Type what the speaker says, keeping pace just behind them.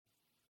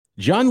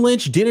John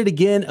Lynch did it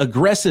again,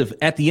 aggressive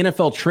at the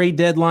NFL trade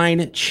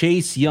deadline.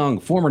 Chase Young,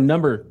 former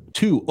number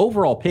 2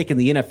 overall pick in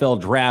the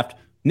NFL draft,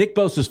 Nick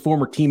Bosa's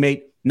former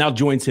teammate, now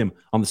joins him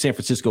on the San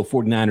Francisco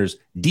 49ers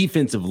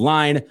defensive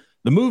line.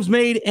 The moves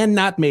made and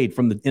not made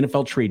from the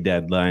NFL trade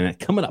deadline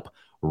coming up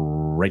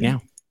right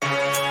now.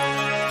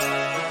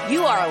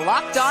 You are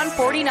Locked On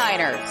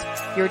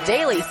 49ers, your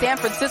daily San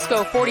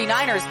Francisco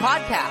 49ers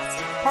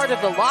podcast, part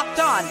of the Locked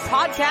On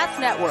Podcast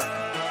Network,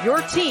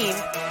 your team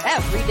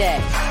every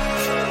day.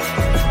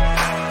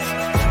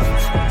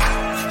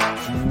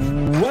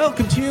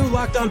 Welcome to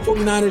Locked On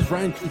 49ers.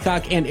 Brian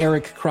Peacock and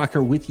Eric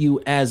Crocker with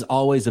you as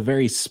always. A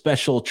very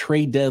special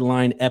trade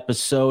deadline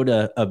episode,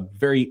 a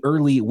very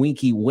early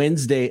Winky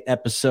Wednesday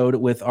episode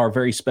with our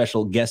very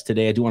special guest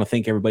today. I do want to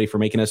thank everybody for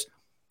making us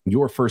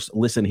your first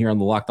listen here on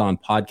the Locked On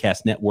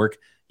Podcast Network,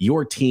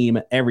 your team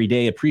every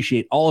day.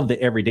 Appreciate all of the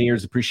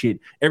everydayers.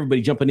 Appreciate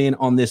everybody jumping in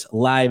on this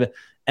live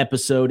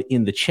episode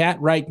in the chat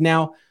right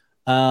now.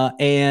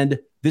 And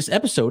this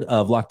episode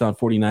of Locked On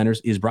 49ers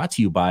is brought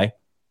to you by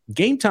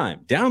Game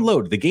Time.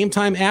 Download the Game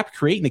Time app,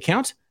 create an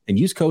account, and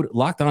use code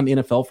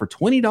LOCKEDONNFL for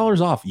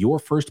 $20 off your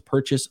first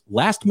purchase.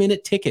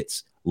 Last-minute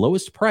tickets,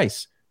 lowest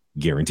price,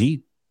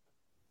 guaranteed.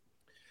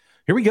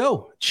 Here we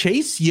go.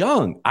 Chase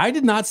Young. I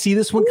did not see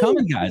this one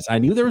coming, guys. I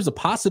knew there was a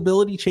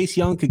possibility Chase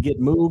Young could get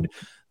moved.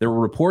 There were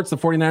reports the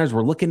 49ers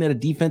were looking at a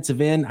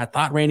defensive end. I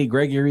thought Randy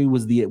Gregory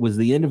was the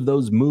end of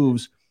those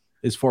moves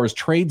as far as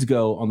trades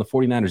go on the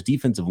 49ers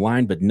defensive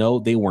line, but no,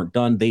 they weren't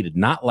done. They did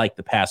not like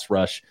the pass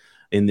rush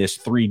in this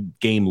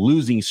 3-game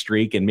losing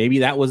streak, and maybe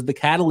that was the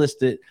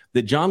catalyst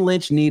that John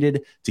Lynch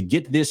needed to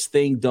get this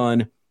thing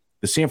done.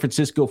 The San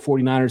Francisco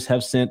 49ers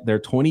have sent their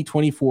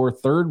 2024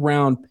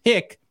 third-round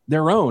pick,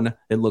 their own,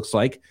 it looks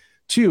like,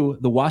 to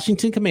the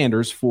Washington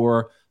Commanders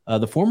for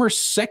the former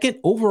second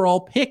overall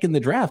pick in the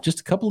draft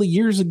just a couple of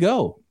years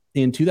ago.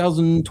 In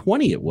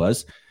 2020 it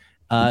was.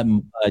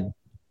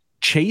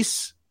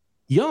 Chase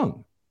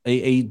Young,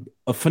 a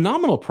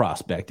phenomenal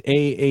prospect,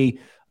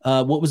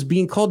 what was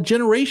being called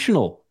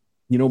generational,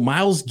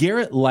 Myles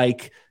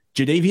Garrett-like,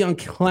 Jadeveon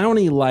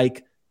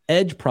Clowney-like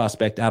edge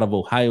prospect out of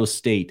Ohio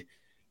State,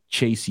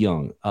 Chase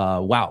Young.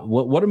 Wow,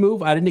 what a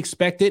move. I didn't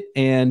expect it,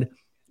 and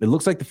it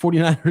looks like the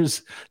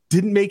 49ers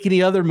didn't make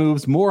any other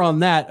moves. More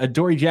on that.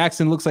 Adoree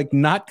Jackson looks like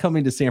not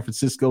coming to San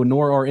Francisco,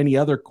 nor are any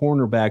other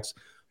cornerbacks.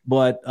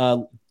 But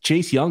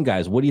Chase Young,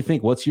 guys, what do you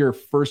think? What's your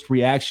first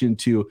reaction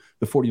to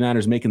the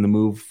 49ers making the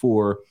move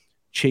for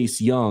Chase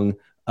Young?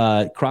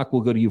 Croc,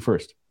 we'll go to you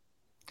first.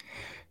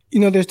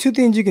 There's two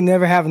things you can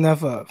never have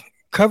enough of: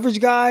 coverage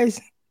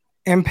guys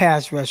and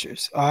pass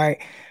rushers. All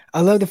right. I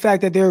love the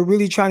fact that they're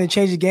really trying to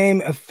change the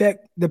game,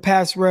 affect the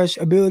pass rush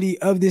ability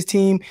of this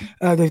team.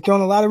 They've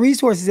thrown a lot of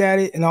resources at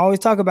it, and I always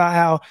talk about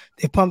how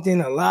they pumped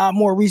in a lot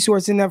more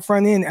resources in that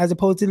front end as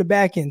opposed to the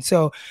back end.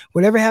 So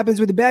whatever happens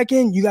with the back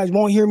end, you guys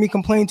won't hear me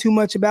complain too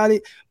much about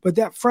it. But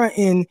that front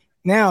end,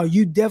 now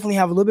you definitely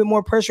have a little bit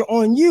more pressure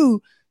on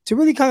you to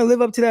really kind of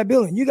live up to that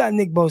billing. You got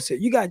Nick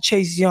Bosa, you got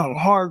Chase Young,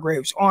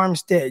 Hargraves,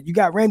 Armstead, you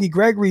got Randy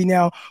Gregory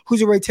now,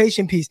 who's a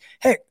rotation piece.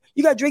 Heck,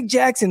 you got Drake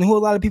Jackson, who a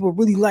lot of people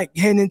really like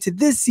heading into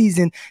this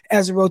season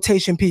as a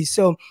rotation piece.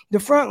 So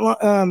the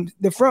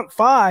front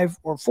 5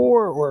 or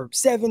 4 or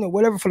 7 or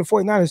whatever for the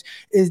 49ers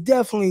is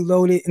definitely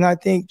loaded. And I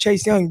think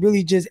Chase Young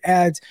really just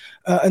adds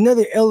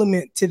another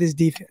element to this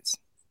defense.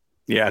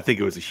 Yeah, I think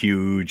it was a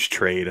huge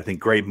trade. I think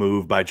great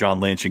move by John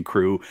Lynch and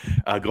crew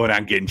going out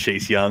and getting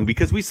Chase Young,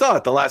 because we saw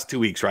it the last 2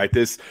 weeks, right?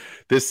 This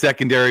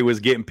secondary was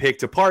getting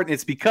picked apart, and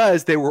it's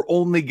because they were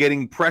only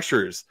getting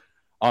pressures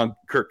on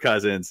Kirk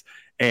Cousins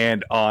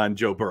and on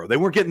Joe Burrow. They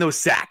weren't getting those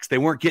sacks. They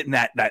weren't getting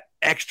that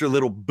extra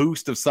little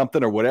boost of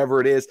something or whatever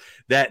it is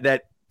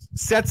that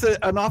sets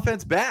an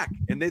offense back.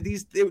 And it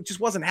just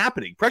wasn't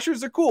happening.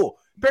 Pressures are cool.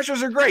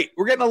 Pressures are great.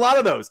 We're getting a lot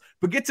of those.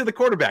 But get to the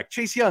quarterback.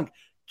 Chase Young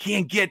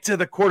can't get to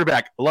the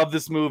quarterback. Love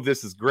this move.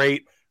 This is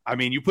great. I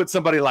mean, you put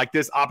somebody like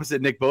this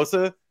opposite Nick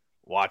Bosa,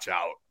 watch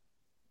out.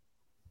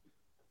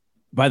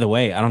 By the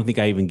way, I don't think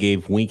I even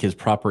gave Wink his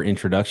proper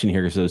introduction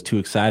here because I was too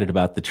excited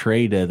about the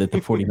trade that the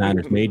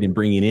 49ers made in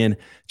bringing in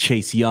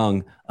Chase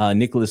Young.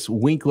 Nicholas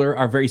Winkler,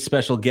 our very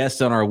special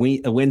guest on our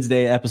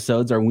Wednesday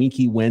episodes, our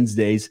Winky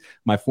Wednesdays,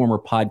 my former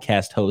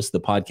podcast host,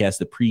 the podcast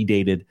that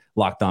predated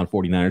Locked On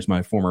 49ers,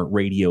 my former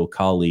radio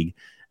colleague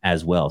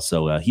as well.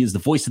 So he is the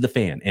voice of the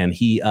fan, and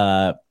he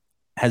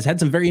has had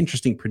some very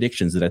interesting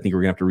predictions that I think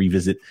we're going to have to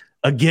revisit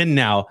again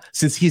now,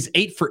 since he's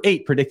 8 for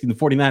 8 predicting the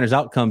 49ers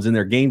outcomes in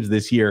their games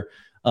this year.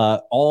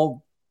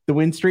 All the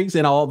win streaks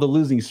and all the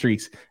losing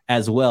streaks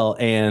as well.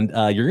 And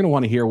you're going to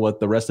want to hear what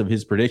the rest of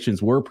his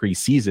predictions were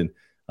preseason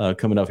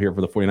coming up here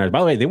for the 49ers. By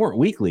the way, they weren't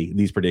weekly,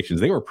 these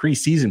predictions. They were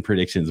preseason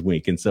predictions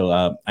week. And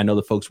so I know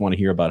the folks want to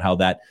hear about how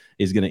that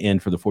is going to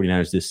end for the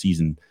 49ers this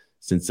season,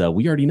 since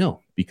we already know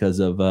because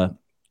of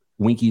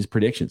Winky's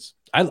predictions.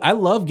 I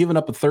love giving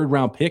up a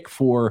third-round pick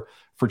for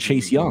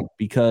Chase Young,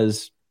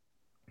 because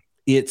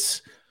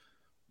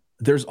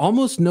there's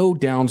almost no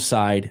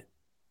downside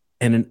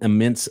and an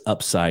immense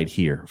upside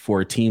here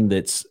for a team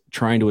that's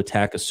trying to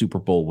attack a Super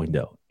Bowl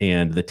window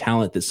and the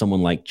talent that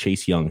someone like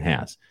Chase Young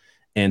has.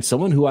 and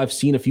someone who I've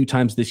seen a few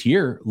times this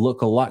year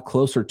look a lot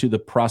closer to the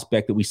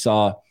prospect that we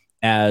saw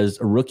as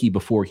a rookie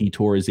before he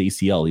tore his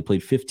ACL. He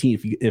played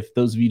 15. If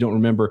those of you don't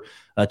remember,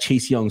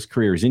 Chase Young's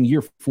career is in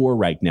year 4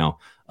 right now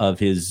of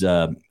his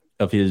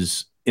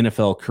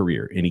NFL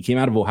career. And he came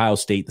out of Ohio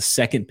State, the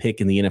second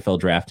pick in the NFL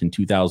draft in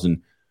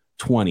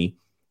 2020,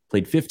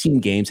 played 15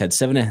 games, had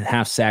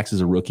 7.5 sacks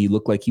as a rookie,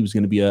 looked like he was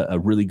going to be a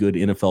really good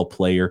NFL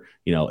player,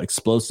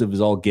 explosive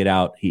as all get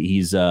out.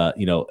 He's, the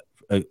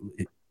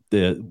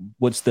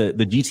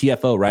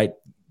GTFO, right?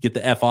 Get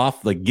the F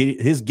off. Like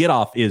his get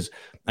off is,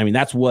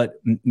 that's what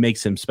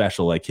makes him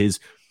special. Like his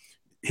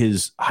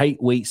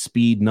height, weight,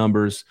 speed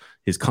numbers,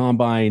 his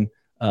combine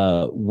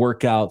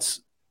workouts,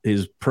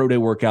 his pro day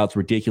workouts,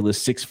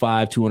 ridiculous.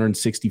 6'5",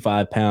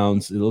 265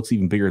 pounds. It looks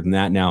even bigger than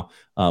that now,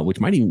 which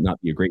might even not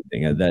be a great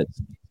thing.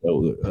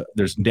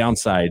 There's some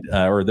downside,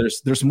 or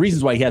there's some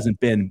reasons why he hasn't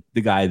been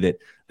the guy that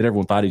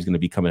everyone thought he was going to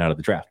be coming out of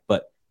the draft.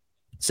 But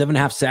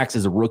 7.5 sacks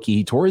as a rookie.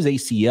 He tore his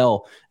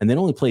ACL and then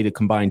only played a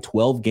combined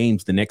 12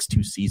 games the next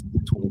 2 seasons,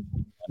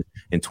 2021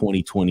 and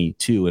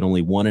 2022, and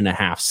only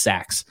 1.5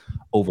 sacks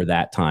over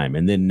that time.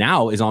 And then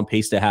now is on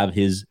pace to have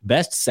his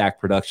best sack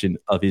production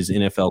of his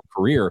NFL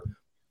career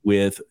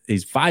with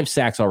his 5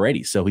 sacks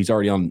already. So he's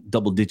already on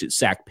double-digit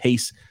sack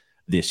pace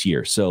this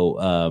year.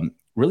 So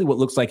really what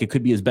looks like it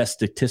could be his best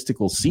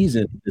statistical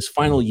season this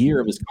final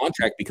year of his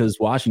contract, because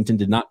Washington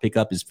did not pick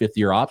up his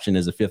 5th-year option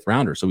as a 5th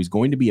rounder. So he's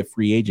going to be a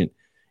free agent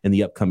in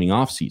the upcoming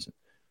offseason.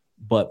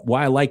 But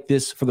why I like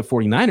this for the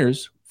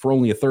 49ers for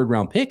only a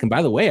 3rd-round pick, and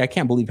by the way, I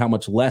can't believe how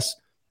much less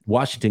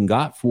Washington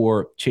got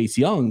for Chase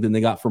Young than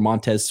they got for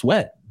Montez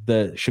Sweat.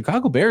 The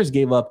Chicago Bears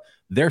gave up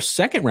their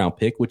 2nd-round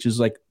pick, which is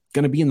like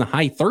going to be in the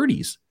high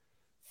 30s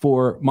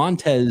for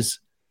Montez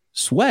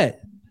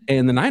Sweat.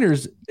 And the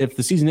Niners, if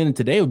the season ended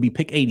today, would be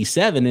pick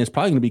 87, and it's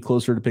probably going to be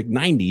closer to pick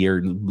 90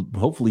 or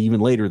hopefully even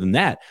later than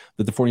that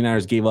the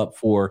 49ers gave up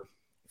for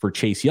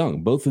Chase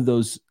Young. Both of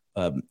those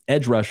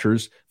edge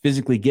rushers,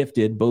 physically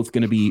gifted, both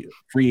going to be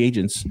free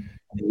agents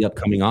in the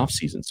upcoming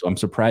offseason. So I'm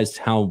surprised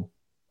how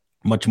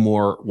much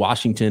more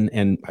Washington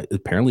and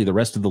apparently the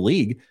rest of the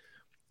league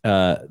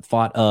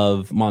thought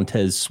of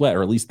Montez Sweat,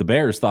 or at least the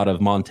Bears thought of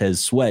Montez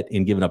Sweat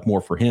and giving up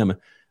more for him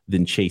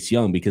than Chase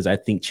Young, because I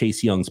think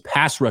Chase Young's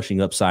pass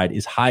rushing upside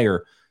is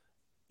higher,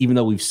 even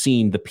though we've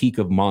seen the peak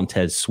of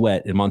Montez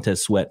Sweat, and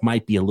Montez Sweat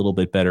might be a little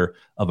bit better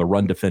of a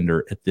run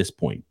defender at this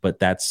point. But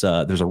that's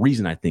there's a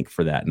reason, I think,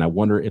 for that. And I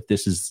wonder if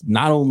this is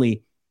not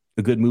only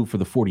a good move for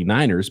the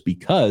 49ers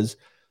because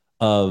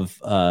of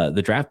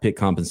the draft pick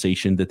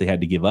compensation that they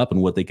had to give up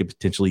and what they could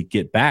potentially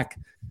get back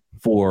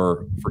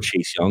for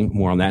Chase Young.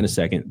 More on that in a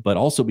second. But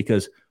also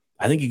because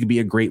I think it could be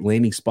a great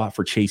landing spot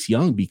for Chase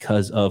Young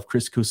because of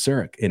Chris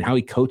Kocurek and how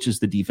he coaches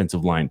the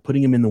defensive line,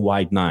 putting him in the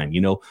wide 9,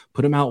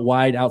 put him out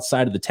wide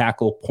outside of the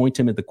tackle, point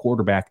him at the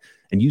quarterback,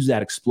 and use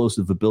that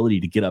explosive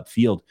ability to get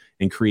upfield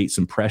and create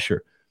some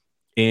pressure.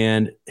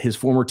 And his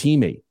former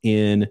teammate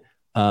in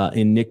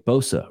Nick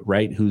Bosa,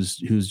 right, who's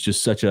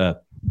just such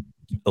a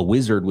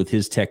wizard with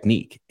his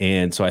technique.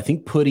 And so I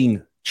think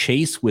putting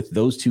Chase with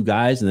those two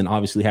guys, and then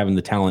obviously having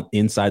the talent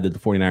inside that the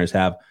 49ers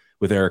have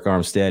with Eric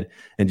Armstead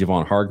and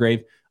Javon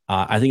Hargrave,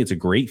 I think it's a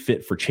great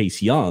fit for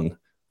Chase Young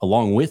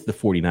along with the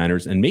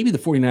 49ers. And maybe the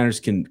 49ers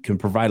can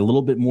provide a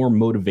little bit more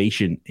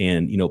motivation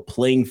and,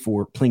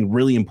 playing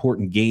really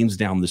important games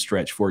down the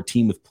stretch for a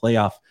team with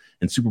playoff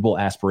and Super Bowl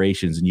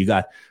aspirations. And you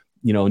got,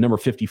 number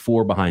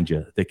 54 behind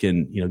you that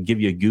can, give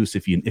you a goose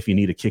if you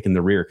need a kick in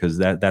the rear, because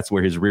that's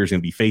where his rear is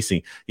going to be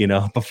facing,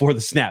 before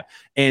the snap.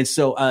 And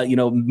so,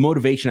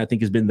 motivation, I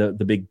think, has been the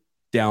big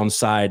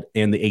downside,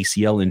 and the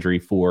ACL injury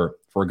for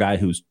a guy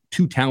who's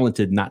too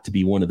talented not to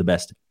be one of the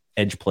best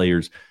edge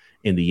players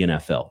in the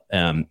NFL.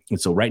 And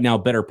so right now,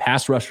 better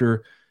pass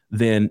rusher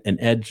than an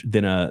edge,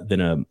 than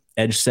a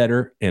edge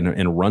setter and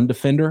a run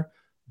defender.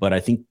 But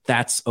I think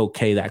that's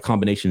okay. That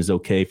combination is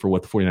okay for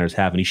what the 49ers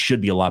have, and he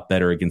should be a lot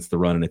better against the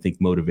run. And I think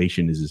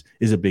motivation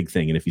is a big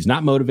thing. And if he's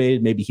not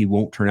motivated, maybe he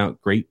won't turn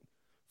out great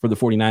for the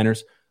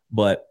 49ers,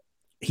 but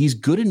he's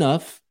good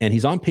enough and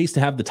he's on pace to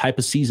have the type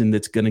of season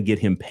that's going to get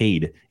him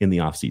paid in the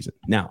offseason.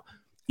 Now,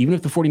 even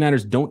if the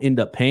 49ers don't end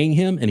up paying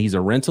him and he's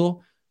a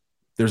rental,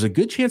 there's a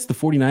good chance the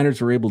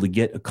 49ers are able to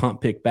get a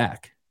comp pick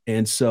back.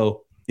 And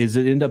so is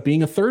it end up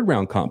being a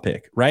 3rd-round comp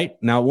pick, right?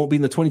 Now, it won't be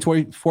in the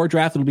 2024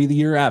 draft. It'll be the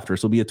year after.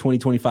 So it'll be a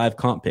 2025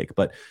 comp pick.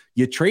 But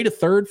you trade a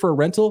 3rd for a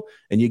rental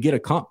and you get a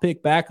comp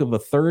pick back of a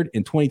 3rd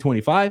in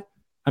 2025.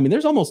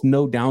 There's almost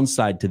no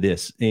downside to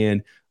this.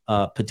 And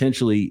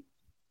potentially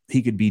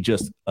he could be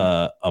just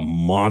a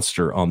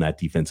monster on that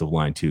defensive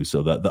line too.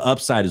 So the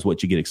upside is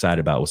what you get excited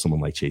about with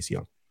someone like Chase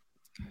Young.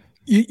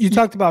 You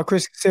talked about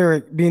Chris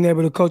Kocurek being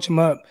able to coach him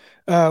up.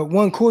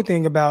 One cool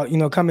thing about,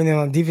 coming in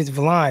on defensive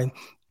line,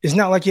 it's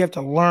not like you have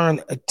to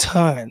learn a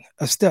ton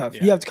of stuff.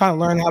 Yeah. You have to kind of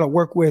learn how to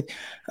work with,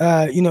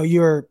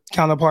 your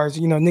counterparts,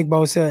 Nick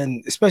Bosa,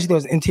 and especially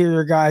those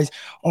interior guys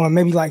on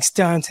maybe like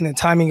stunts and the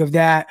timing of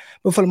that.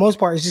 But for the most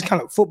part, it's just kind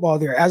of football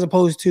there, as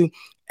opposed to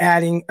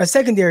adding a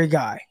secondary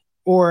guy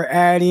or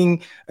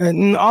adding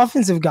an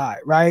offensive guy,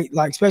 right?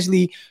 Like,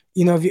 especially,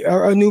 if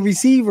you're a new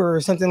receiver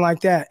or something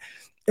like that.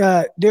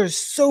 There's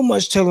so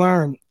much to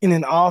learn in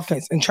an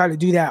offense and try to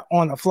do that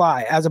on the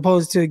fly, as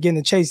opposed to getting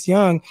a Chase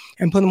Young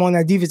and put him on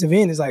that defensive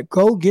end. It's like,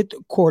 go get the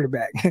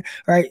quarterback,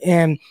 right?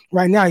 And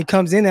right now he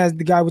comes in as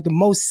the guy with the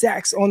most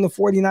sacks on the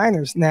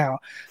 49ers now.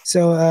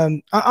 So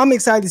I'm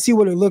excited to see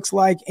what it looks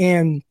like.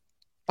 And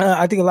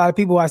I think a lot of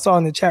people, I saw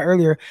in the chat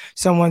earlier,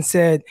 someone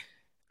said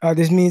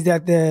this means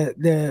that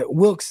the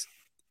Wilks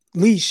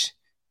leash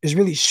is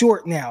really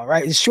short now,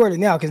 right? It's shorter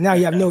now because now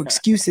you have no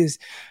excuses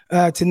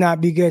to not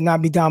be good,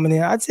 not be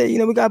dominant. I'd say,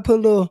 we got to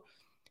put a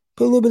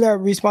little bit of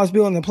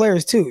responsibility on the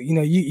players too.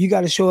 You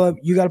got to show up,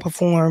 you got to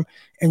perform,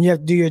 and you have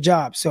to do your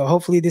job. So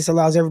hopefully this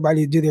allows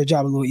everybody to do their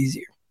job a little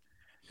easier.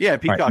 Yeah,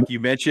 Peacock, right. You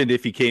mentioned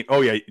if he came.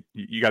 Oh yeah,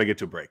 you got to get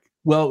to a break.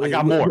 Well, I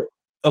got more.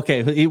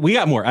 Okay, we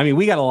got more. I mean,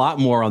 we got a lot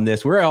more on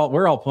this. We're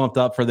all pumped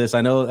up for this.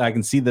 I know I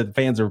can see the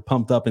fans are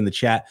pumped up in the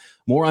chat.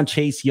 More on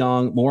Chase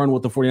Young, more on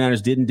what the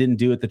 49ers didn't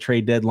do at the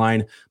trade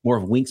deadline, more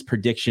of Wink's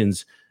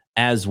predictions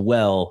as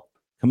well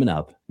coming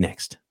up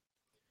next.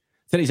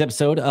 Today's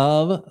episode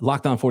of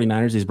Locked On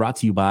 49ers is brought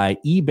to you by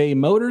eBay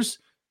Motors.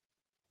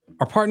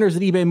 Our partners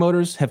at eBay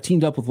Motors have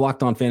teamed up with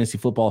Locked On Fantasy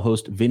Football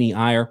host Vinny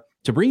Iyer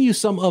to bring you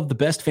some of the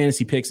best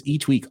fantasy picks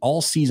each week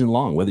all season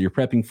long, whether you're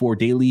prepping for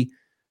daily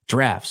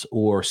drafts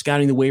or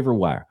scouting the waiver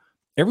wire.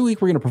 Every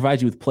week, we're going to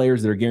provide you with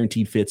players that are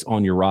guaranteed fits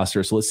on your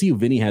roster. So let's see who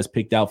Vinny has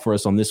picked out for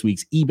us on this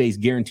week's eBay's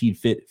Guaranteed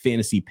Fit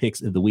Fantasy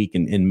Picks of the Week.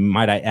 And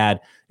might I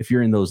add, if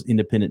you're in those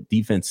independent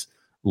defense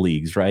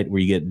leagues, right,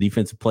 where you get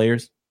defensive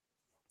players,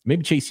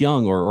 maybe Chase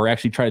Young or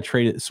actually try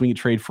to swing a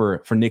trade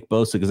for Nick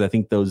Bosa, because I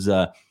think those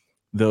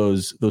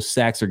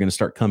sacks are going to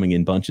start coming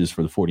in bunches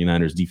for the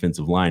 49ers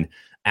defensive line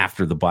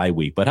after the bye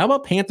week. But how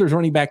about Panthers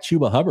running back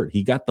Chuba Hubbard?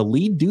 He got the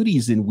lead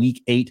duties in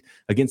week 8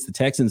 against the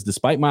Texans,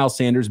 despite Miles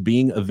Sanders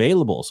being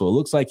available. So it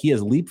looks like he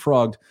has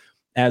leapfrogged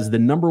as the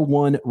number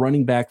 1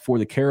 running back for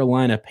the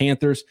Carolina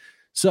Panthers.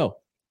 So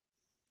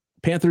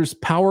Panthers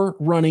power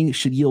running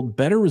should yield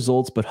better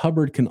results, but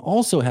Hubbard can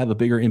also have a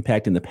bigger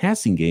impact in the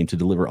passing game to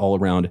deliver all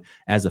around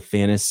as a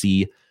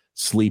fantasy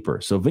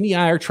sleeper. So Vinny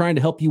Iyer trying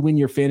to help you win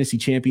your fantasy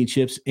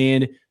championships,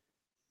 and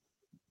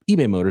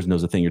eBay Motors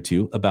knows a thing or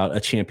two about a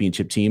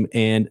championship team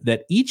and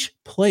that each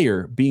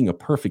player being a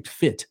perfect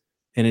fit.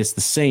 And it's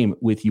the same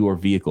with your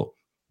vehicle.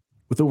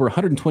 With over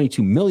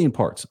 122 million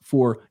parts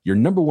for your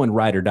number 1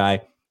 ride or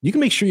die, you can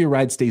make sure your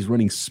ride stays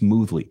running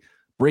smoothly.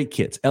 Brake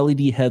kits,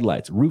 LED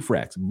headlights, roof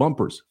racks,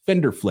 bumpers,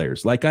 fender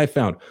flares, like I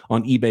found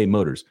on eBay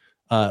Motors.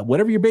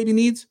 Whatever your baby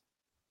needs,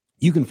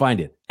 you can find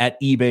it at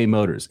eBay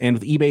Motors. And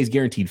with eBay's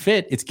Guaranteed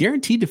Fit, it's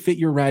guaranteed to fit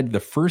your ride the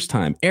first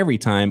time, every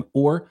time,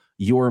 or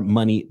your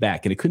money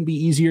back. And it couldn't be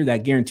easier.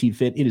 That Guaranteed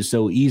Fit, it is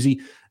so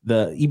easy.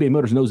 The eBay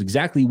Motors knows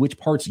exactly which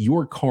parts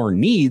your car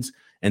needs,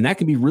 and that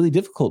can be really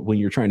difficult when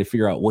you're trying to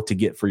figure out what to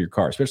get for your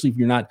car, especially if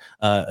you're not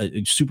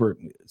super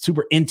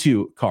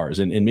into cars,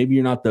 and maybe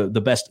you're not the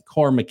best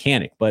car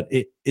mechanic. But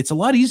it's a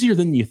lot easier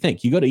than you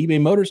think. You go to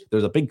eBay Motors,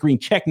 there's a big green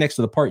check next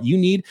to the part you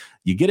need.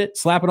 You get it,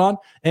 slap it on,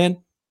 and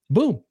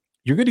boom,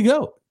 you're good to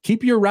go.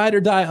 Keep your ride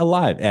or die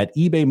alive at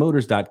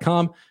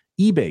ebaymotors.com.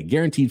 eBay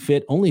Guaranteed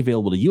Fit, only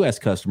available to U.S.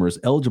 customers,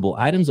 eligible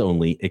items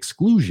only,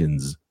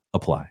 exclusions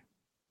apply.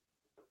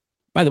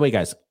 By the way,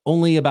 guys,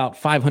 only about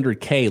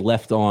 $500K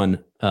left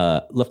on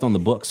the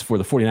books for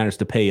the 49ers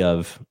to pay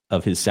of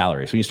his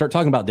salary. So you start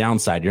talking about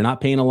downside. You're not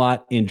paying a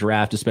lot in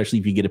draft, especially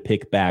if you get a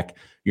pick back.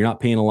 You're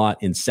not paying a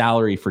lot in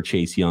salary for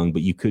Chase Young,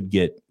 but you could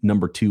get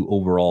number 2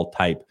 overall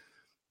type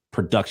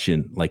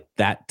production. Like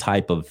that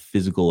type of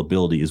physical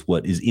ability is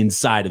what is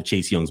inside of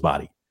Chase Young's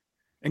body.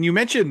 And you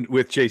mentioned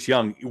with Chase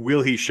Young,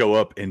 will he show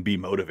up and be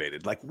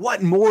motivated? Like,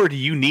 what more do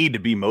you need to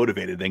be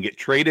motivated than get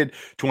traded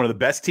to one of the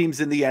best teams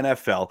in the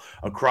NFL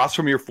across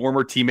from your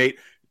former teammate,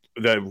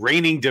 the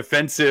reigning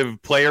defensive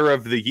player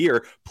of the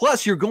year?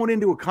 Plus, you're going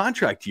into a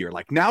contract year.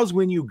 Like, now's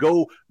when you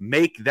go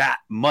make that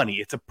money.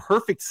 It's a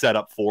perfect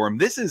setup for him.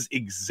 This is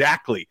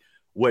exactly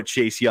what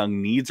Chase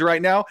Young needs right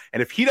now.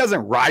 And if he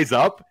doesn't rise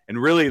up and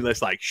really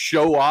just like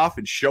show off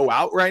and show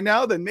out right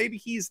now, then maybe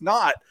he's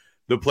not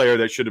the player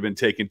that should have been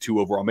taken 2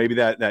 overall. Maybe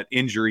that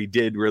injury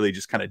did really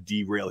just kind of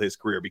derail his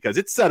career, because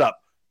it's set up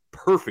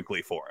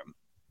perfectly for him.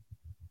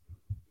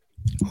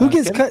 Who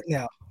gets cut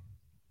now?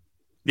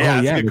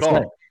 Yeah, that's a good call.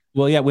 Right.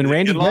 Well, yeah, when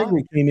Randy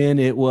Gregory came in,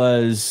 it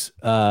was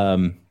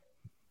Kerry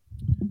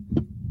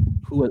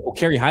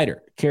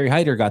Hyder. Kerry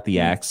Hyder got the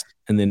axe,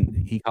 and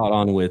then he caught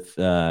on with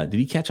did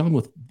he catch on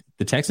with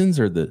the Texans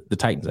or the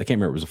Titans? I can't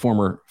remember. It was a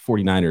former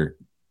 49er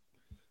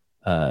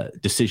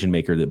decision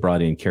maker that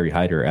brought in Kerry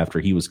Hyder after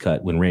he was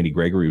cut when Randy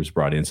Gregory was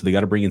brought in. So they got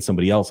to bring in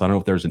somebody else. I don't know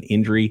if there's an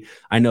injury.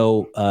 I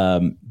know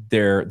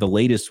they're the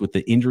latest with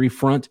the injury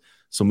front.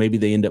 So maybe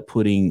they end up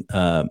putting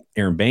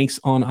Aaron Banks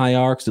on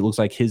IR, because it looks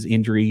like his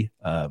injury,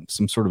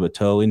 some sort of a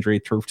toe injury,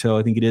 turf toe,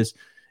 I think it is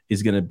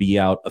going to be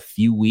out a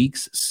few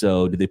weeks.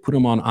 So do they put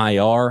him on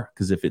IR?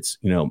 Because if it's,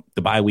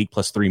 the bye week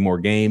plus 3 more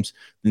games,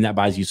 then that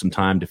buys you some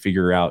time to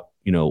figure out,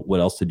 what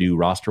else to do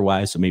roster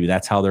wise. So maybe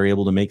that's how they're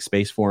able to make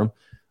space for him.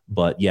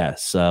 But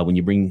yes, when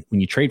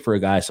you trade for a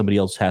guy, somebody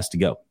else has to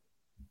go.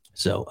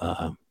 So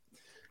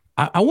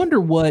I wonder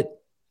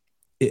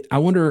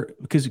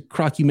because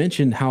Croc, you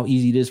mentioned how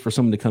easy it is for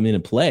someone to come in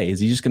and play.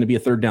 Is he just going to be a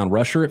third down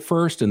rusher at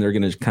first, and they're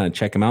going to kind of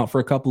check him out for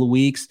a couple of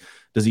weeks?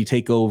 Does he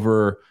take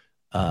over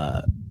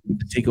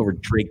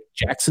Drake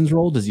Jackson's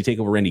role? Does he take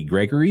over Randy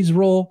Gregory's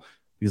role?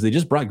 Because they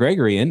just brought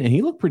Gregory in and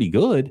he looked pretty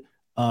good.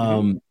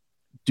 Does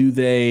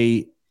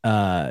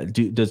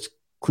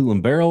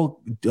Cleveland Farrell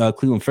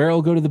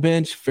go to the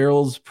bench?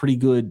 Farrell's pretty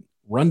good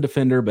run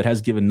defender, but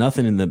has given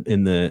nothing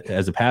in the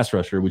as a pass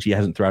rusher, which he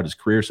hasn't throughout his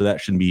career. So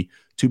that shouldn't be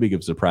too big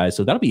of a surprise.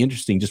 So that'll be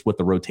interesting, just what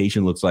the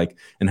rotation looks like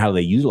and how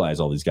they utilize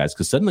all these guys,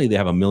 because suddenly they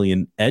have a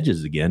million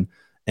edges again.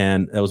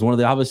 And that was one of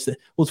the obvious.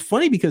 Well, it's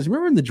funny because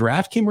remember when the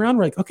draft came around,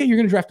 we're like, okay, you're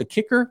going to draft a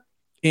kicker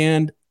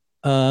and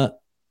a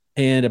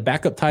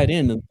backup tight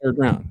end in the third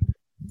round.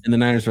 And the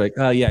Niners are like,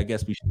 oh, yeah, I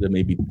guess we should have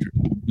maybe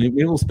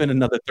we'll spend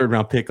another third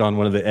round pick on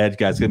one of the edge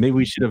guys. Maybe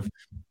we should have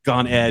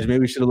gone edge.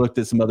 Maybe we should have looked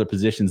at some other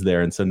positions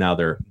there. And so now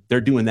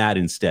they're doing that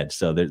instead.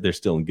 So they're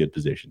still in good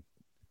position.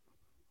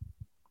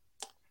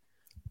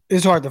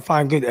 It's hard to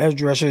find good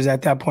edge rushers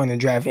at that point in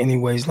the draft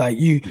anyways. Like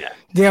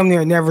damn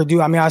near never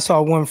do. I mean, I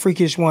saw one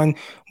freakish one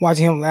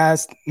watching him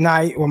last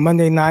night or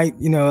Monday night.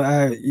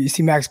 You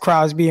see Max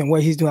Crosby and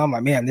what he's doing. I'm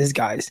like, man, this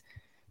guy's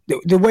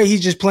the way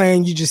he's just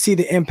playing, you just see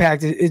the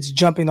impact. It's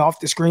jumping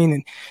off the screen.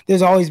 And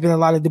there's always been a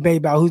lot of debate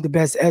about who's the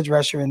best edge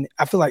rusher. And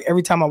I feel like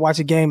every time I watch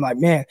a game, like,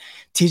 man,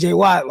 TJ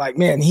Watt, like,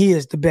 man, he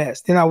is the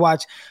best. Then I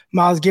watch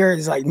Myles Garrett,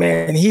 it's like,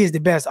 man, he is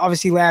the best.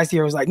 Obviously last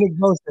year it was like Nick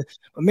Bosa.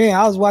 But man,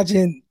 I was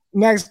watching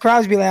Max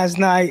Crosby last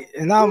night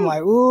and I'm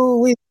like,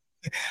 ooh,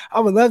 I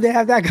would love to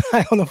have that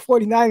guy on the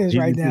 49ers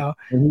right now.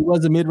 And he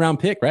was a mid-round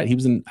pick, right? I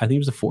think he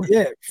was a fourth.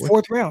 Yeah,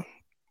 fourth round.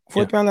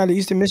 Fourth round out of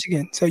Eastern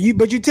Michigan. So you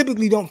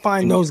typically don't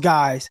find those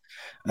guys.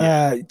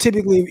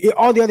 Typically,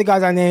 all the other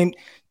guys I named,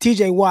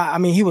 TJ Watt, I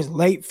mean, he was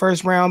late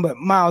first round, but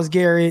Myles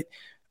Garrett,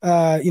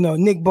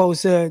 Nick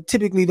Bosa,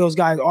 typically those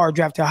guys are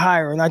drafted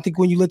higher. And I think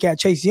when you look at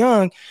Chase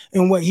Young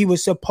and what he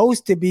was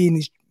supposed to be, and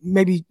he's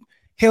maybe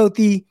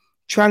healthy,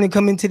 trying to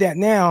come into that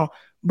now,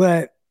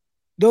 but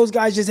those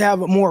guys just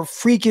have a more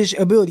freakish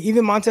ability.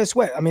 Even Montez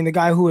Sweat, I mean, the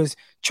guy who was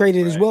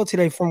traded as well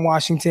today from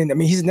Washington. I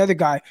mean, he's another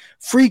guy,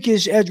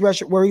 freakish edge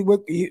rusher, where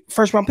he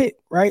first round pick,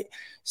 right?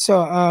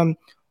 So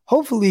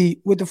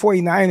hopefully with the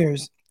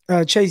 49ers,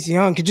 Chase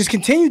Young could just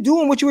continue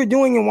doing what you were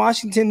doing in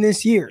Washington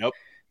this year. Yep.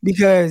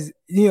 Because,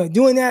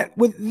 doing that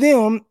with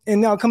them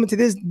and now coming to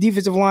this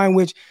defensive line,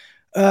 which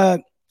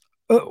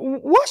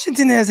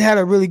Washington has had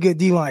a really good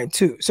D-line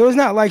too. So it's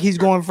not like he's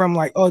going from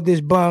like, this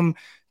bum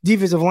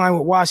defensive line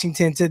with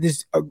Washington to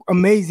this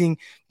amazing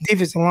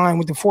defensive line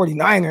with the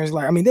 49ers.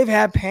 Like, I mean, they've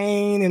had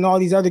Payne and all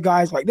these other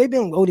guys. Like, they've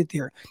been loaded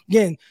there.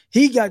 Again,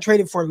 he got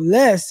traded for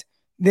less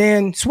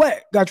than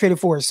Sweat got traded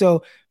for.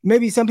 So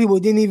maybe some people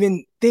didn't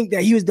even think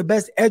that he was the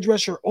best edge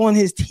rusher on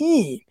his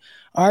team.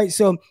 All right,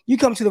 so you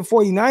come to the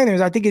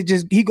 49ers, I think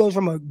he goes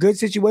from a good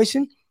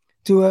situation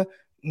to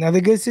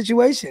another good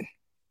situation.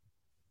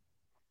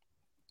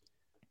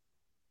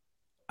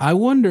 I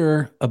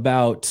wonder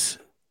about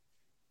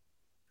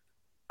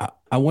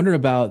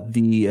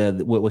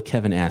the what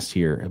Kevin asked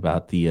here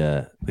about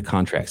the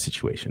contract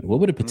situation. What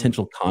would a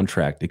potential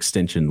contract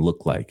extension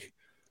look like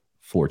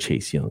for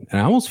Chase Young?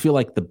 And I almost feel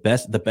like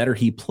the better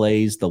he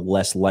plays, the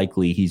less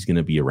likely he's going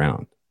to be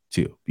around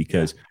too,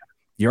 because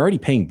you're already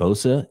paying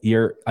Bosa.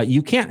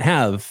 You can't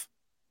have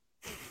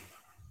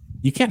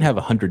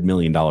 $100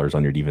 million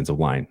on your defensive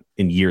line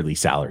in yearly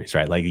salaries,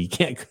 right? Like you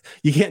can't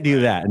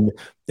do that.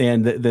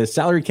 And the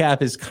salary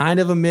cap is kind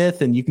of a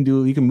myth, and you can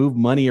move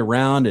money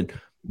around, and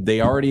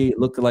they already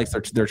look like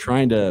they're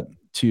trying to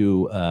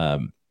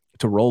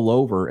roll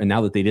over. And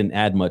now that they didn't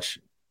add much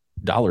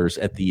dollars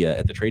at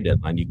the trade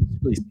deadline, you can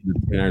really see the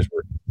 49ers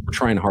were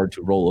trying hard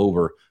to roll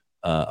over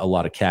a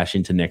lot of cash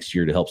into next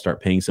year to help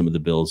start paying some of the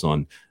bills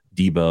on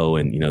Debo.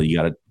 And, you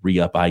got to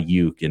re-up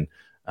Ayuk, and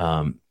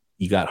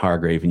you got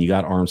Hargrave, and you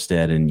got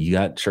Armstead, and you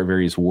got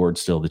Charvarius Ward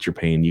still that you're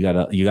paying. You got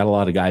a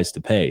lot of guys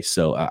to pay.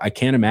 So I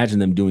can't imagine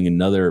them doing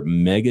another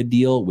mega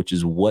deal, which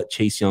is what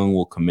Chase Young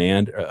will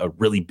command, a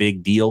really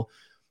big deal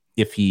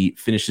if he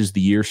finishes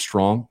the year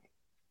strong.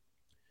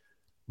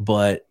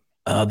 But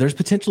there's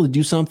potential to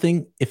do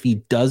something if he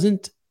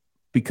doesn't,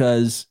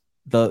 because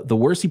the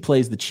worse he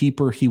plays, the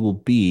cheaper he will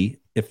be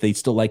if they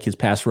still like his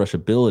pass rush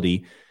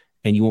ability,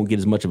 and you won't get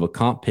as much of a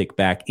comp pick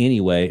back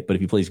anyway. But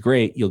if he plays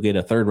great, you'll get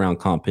a third round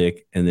comp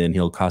pick, and then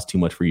he'll cost too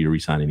much for you to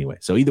re-sign anyway.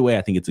 So either way,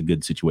 I think it's a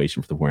good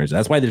situation for the Warriors.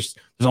 That's why there's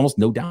almost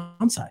no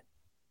downside.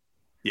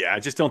 Yeah,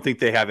 I just don't think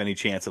they have any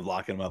chance of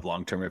locking him up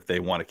long term if they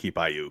want to keep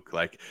Ayuk.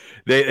 Like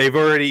they've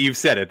already, you've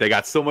said it, they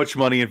got so much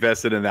money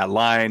invested in that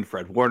line.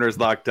 Fred Warner's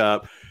locked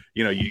up.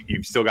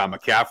 You've still got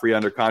McCaffrey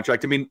under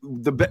contract. I mean,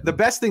 the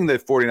best thing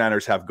that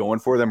 49ers have going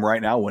for them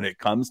right now when it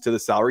comes to the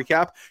salary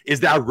cap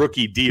is that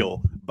rookie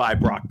deal by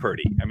Brock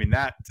Purdy. I mean,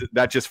 that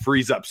just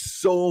frees up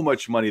so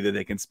much money that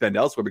they can spend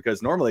elsewhere,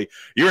 because normally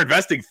you're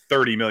investing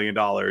 $30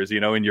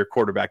 million, in your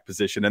quarterback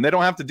position, and they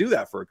don't have to do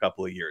that for a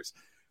couple of years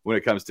when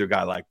it comes to a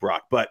guy like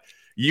Brock. But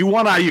you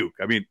want Ayuk.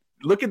 I mean,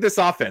 look at this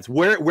offense.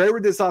 Where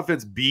would this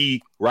offense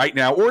be right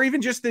now, or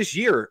even just this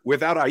year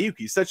without Ayuk?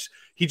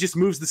 He just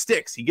moves the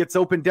sticks. He gets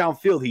open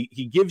downfield.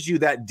 He gives you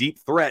that deep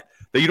threat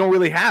that you don't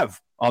really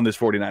have on this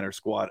 49ers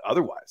squad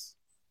otherwise.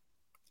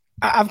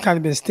 I've kind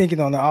of been stinking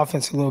on the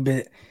offense a little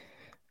bit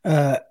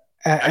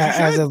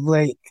as of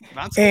late.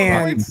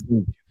 And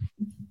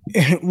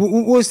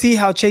we'll see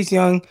how Chase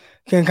Young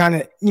can kind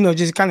of,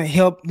 just kind of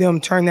help them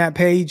turn that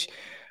page.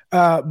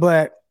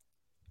 But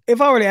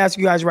if I were to ask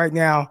you guys right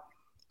now,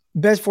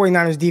 best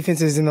 49ers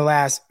defenses in the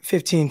last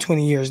 15,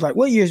 20 years, like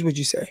what years would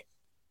you say?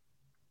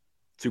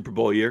 Super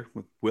Bowl year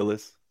with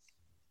Willis.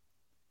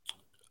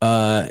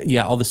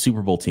 Yeah, all the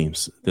Super Bowl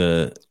teams.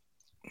 The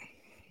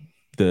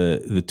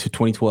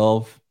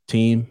 2012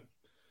 team,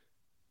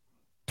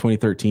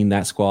 2013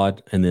 that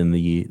squad, and then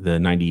the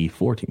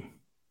 94 team.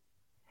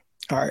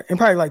 All right, and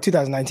probably like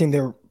 2019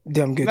 they were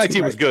damn good.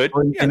 19 was good.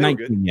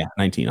 Yeah,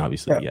 19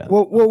 obviously. Yeah.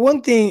 Well,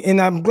 one thing,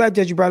 and I'm glad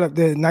that you brought up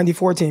the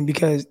 94 team,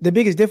 because the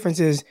biggest difference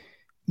is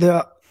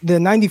the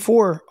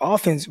 94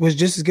 offense was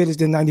just as good as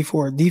the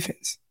 94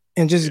 defense,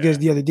 and just as good as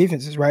the other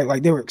defenses, right?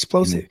 Like they were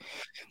explosive.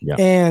 Yeah.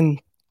 And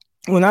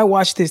when I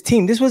watched this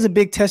team, this was a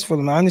big test for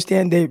them. I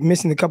understand they're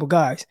missing a couple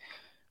guys,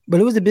 but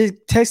it was a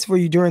big test for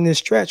you during this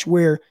stretch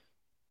where,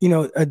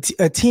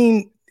 a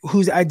team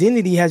whose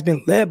identity has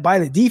been led by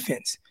the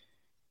defense.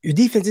 Your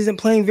defense isn't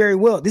playing very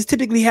well. This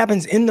typically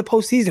happens in the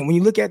postseason. When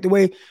you look at the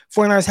way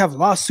 49ers have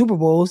lost Super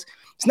Bowls,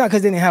 it's not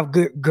because they didn't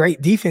have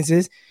great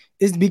defenses.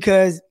 It's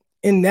because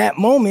in that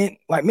moment,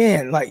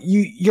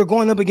 you're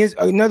going up against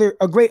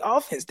a great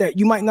offense that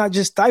you might not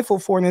just stifle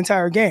for an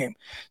entire game.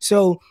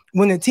 So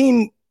when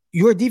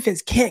your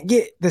defense can't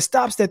get the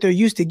stops that they're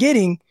used to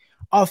getting,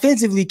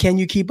 offensively, can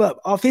you keep up?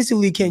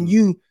 Offensively, can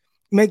you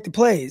make the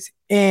plays?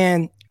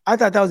 And I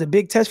thought that was a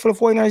big test for the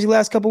 49ers the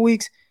last couple of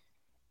weeks.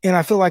 And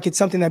I feel like it's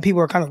something that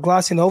people are kind of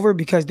glossing over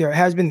because there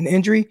has been an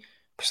injury.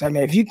 So, I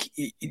mean,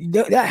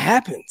 that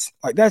happens.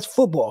 Like, that's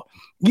football.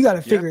 You got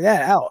to figure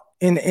that out.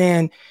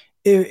 And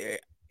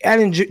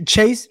adding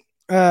Chase,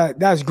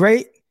 that's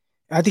great.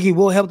 I think he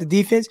will help the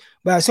defense.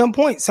 But at some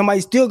point,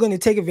 somebody's still going to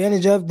take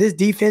advantage of this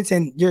defense,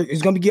 and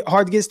it's going to be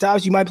hard to get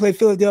stops. You might play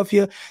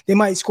Philadelphia. They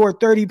might score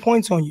 30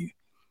 points on you.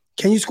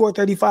 Can you score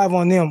 35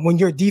 on them when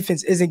your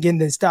defense isn't getting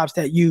the stops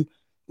that you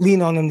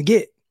lean on them to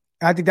get?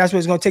 I think that's what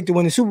it's going to take to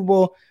win the Super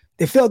Bowl.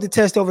 They failed the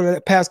test over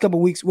the past couple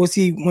of weeks. We'll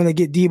see when they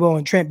get Debo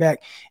and Trent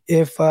back.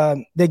 If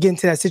they get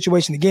into that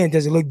situation again,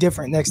 does it look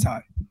different next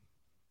time?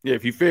 Yeah,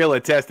 if you fail a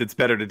test, it's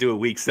better to do it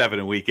week 7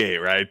 and week 8,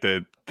 right?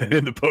 Than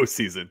in the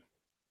postseason.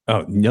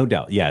 Oh, no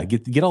doubt. Yeah,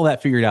 get all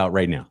that figured out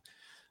right now.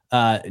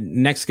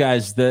 Next,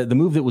 guys, the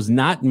move that was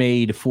not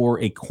made for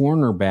a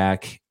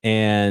cornerback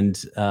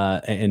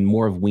and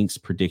more of Wink's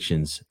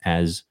predictions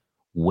as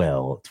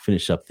well to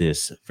finish up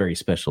this very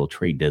special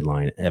trade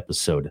deadline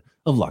episode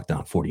of Locked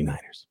On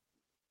 49ers.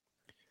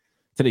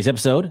 Today's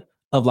episode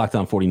of Locked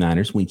On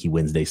 49ers, Winky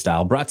Wednesday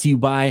style, brought to you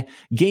by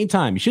Game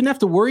Time. You shouldn't have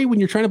to worry when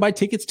you're trying to buy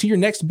tickets to your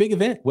next big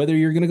event, whether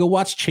you're going to go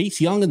watch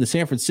Chase Young and the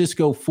San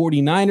Francisco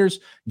 49ers.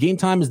 Game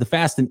Time is the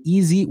fast and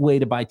easy way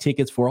to buy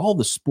tickets for all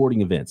the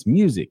sporting events,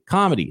 music,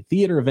 comedy,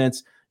 theater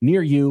events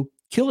near you.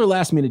 Killer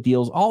last-minute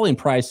deals, all-in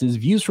prices,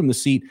 views from the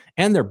seat,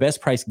 and their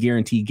best price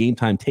guarantee. Game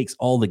Time takes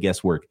all the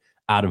guesswork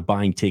out of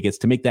buying tickets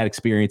to make that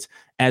experience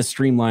as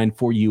streamlined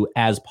for you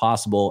as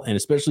possible, and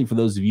especially for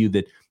those of you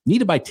that need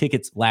to buy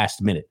tickets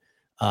last minute.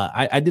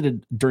 I did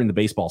it during the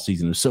baseball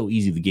season. It was so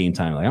easy, the Game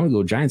Time. Like, I'm going to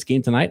go Giants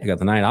game tonight. I got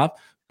the night off.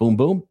 Boom,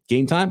 boom.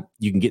 Game Time.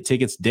 You can get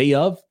tickets day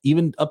of,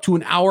 even up to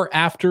an hour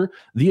after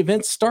the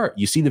events start.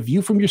 You see the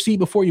view from your seat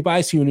before you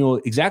buy, so you know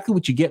exactly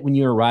what you get when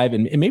you arrive.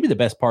 And maybe the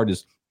best part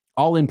is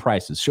all-in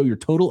prices. Show your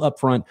total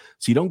upfront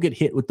so you don't get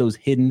hit with those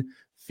hidden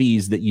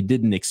fees that you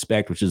didn't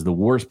expect, which is the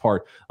worst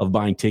part of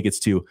buying tickets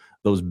to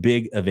those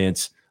big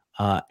events.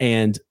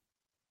 And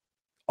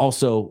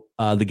also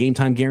the Game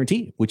Time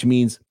guarantee, which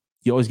means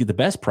you always get the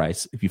best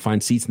price. If you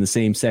find seats in the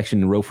same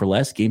section and row for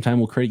less, Game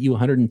Time will credit you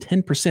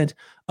 110%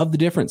 of the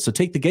difference. So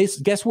take the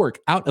guesswork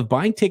out of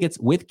buying tickets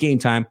with Game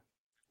Time.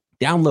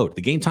 Download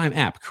the Game Time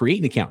app, create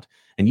an account,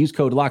 and use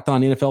code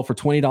LOCKEDONNFL for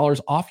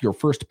 $20 off your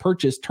first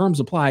purchase. Terms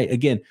apply.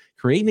 Again,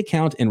 create an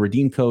account and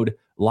redeem code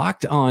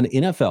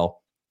LOCKEDONNFL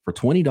for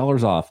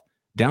 $20 off.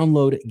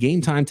 Download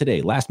Game Time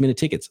today. Last minute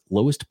tickets,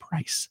 lowest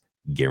price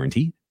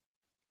guaranteed.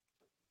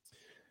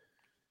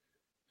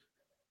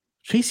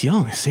 Chase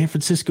Young, San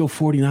Francisco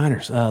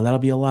 49ers. That'll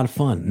be a lot of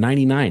fun.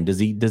 99. Does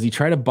he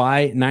try to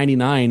buy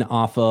 99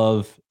 off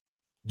of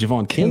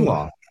Javon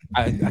Kinlaw?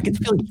 I get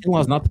the feeling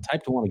Kinlaw is not the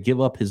type to want to give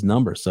up his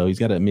number, so he's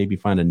got to maybe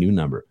find a new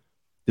number.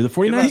 Do the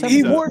 49ers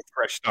he wore a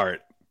fresh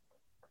start?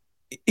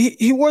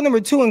 He wore number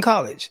 2 in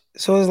college,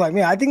 so it's like,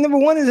 man, I think number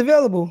 1 is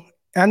available.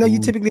 I know you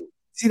typically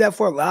see that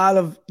for a lot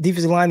of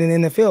defensive line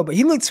in the NFL, but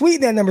he looked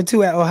sweet at number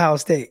 2 at Ohio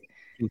State.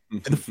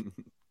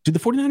 Did the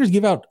 49ers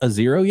give out a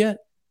 0 yet?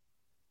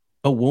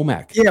 Oh,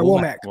 Womack. Yeah,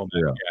 Womack.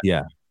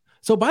 Yeah.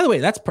 So, by the way,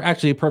 that's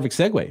actually a perfect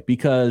segue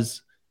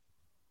because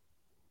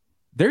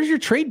there's your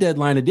trade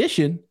deadline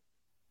edition.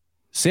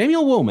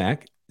 Samuel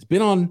Womack has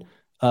been on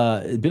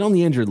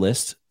the injured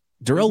list.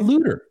 Darrell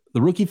Luter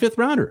the rookie 5th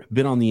rounder,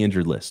 been on the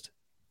injured list.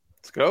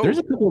 Let's go. There's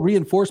a couple of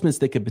reinforcements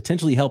that could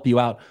potentially help you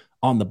out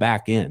on the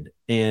back end.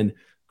 And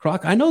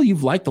Croc, I know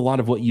you've liked a lot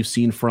of what you've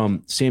seen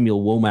from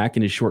Samuel Womack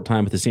in his short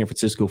time with the San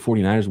Francisco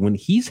 49ers. When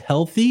he's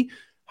healthy,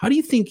 how do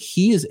you think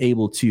he is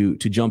able to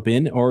jump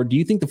in? Or do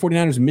you think the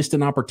 49ers missed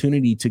an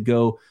opportunity to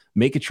go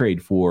make a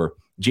trade for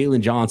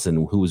Jalen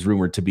Johnson, who was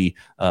rumored to be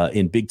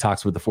in big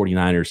talks with the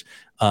 49ers,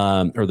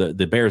 or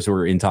the Bears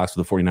were in talks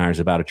with the 49ers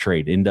about a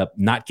trade, end up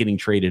not getting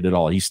traded at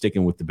all. He's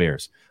sticking with the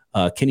Bears.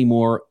 Kenny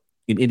Moore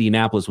in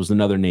Indianapolis was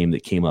another name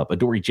that came up.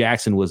 Adoree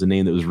Jackson was a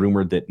name that was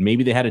rumored that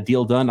maybe they had a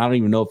deal done. I don't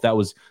even know if that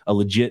was a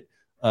legit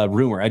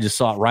rumor. I just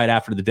saw it right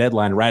after the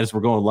deadline, right as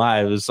we're going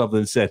live. It was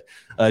something that said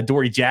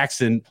Adoree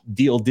Jackson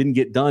deal didn't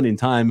get done in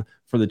time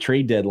for the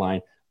trade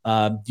deadline.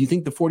 Do you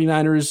think the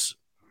 49ers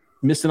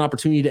missed an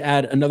opportunity to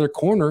add another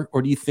corner,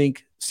 or do you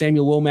think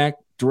Samuel Womack,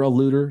 Darrell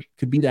Luter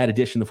could be that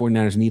addition the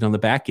 49ers need on the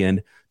back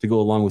end to go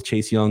along with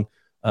Chase Young,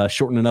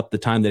 shortening up the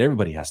time that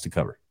everybody has to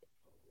cover?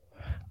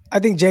 I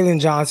think Jalen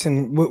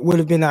Johnson would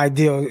have been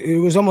ideal. It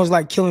was almost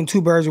like killing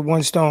two birds with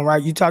one stone,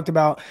 right? You talked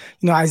about,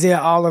 Isaiah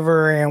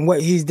Oliver and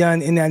what he's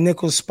done in that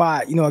nickel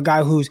spot. A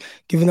guy who's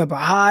given up a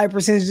high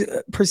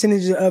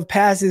percentage of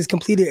passes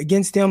completed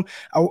against him.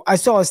 I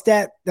saw a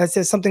stat that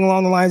says something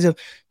along the lines of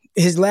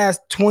his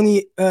last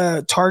 20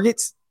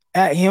 targets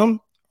at him,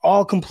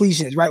 all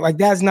completions, right? Like,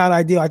 that's not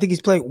ideal. I think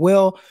he's played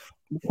well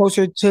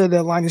closer to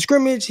the line of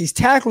scrimmage. He's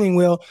tackling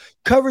well.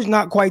 Coverage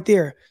not quite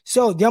there.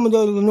 So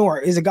Deommodore Lenoir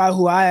is a guy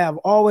who I have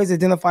always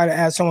identified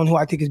as someone who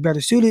I think is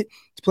better suited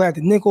to play at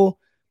the nickel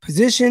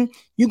position.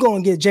 You go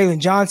and get Jalen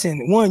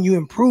Johnson. One, you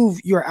improve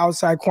your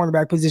outside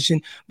cornerback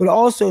position, but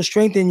also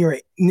strengthen your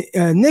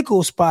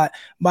nickel spot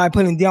by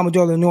putting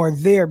Deommodore Lenoir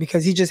there,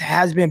 because he just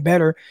has been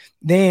better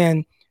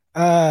than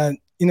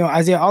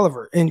Isaiah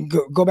Oliver. And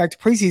go back to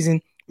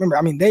preseason.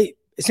 Remember, they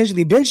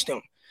essentially benched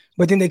him.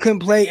 But then they couldn't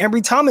play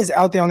Ambry Thomas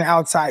out there on the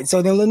outside.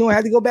 So then Lenoir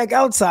had to go back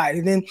outside.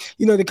 And then,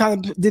 they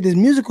kind of did this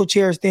musical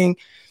chairs thing.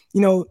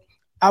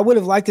 I would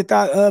have liked the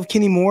thought of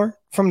Kenny Moore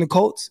from the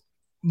Colts.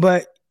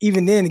 But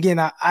even then, again,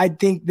 I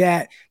think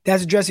that's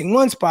addressing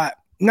one spot,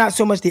 not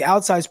so much the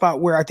outside spot,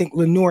 where I think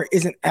Lenoir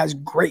isn't as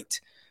great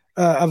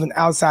of an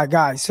outside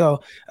guy.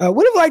 So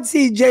would have liked to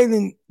see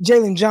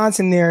Jalen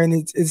Johnson there. And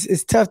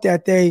it's tough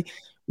that they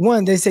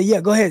say,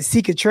 yeah, go ahead,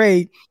 seek a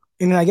trade.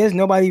 And I guess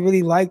nobody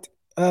really liked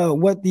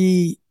what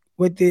the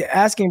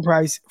asking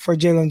price for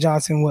Jalen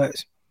Johnson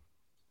was.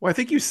 Well, I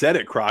think you said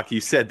it, Croc. You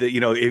said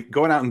that,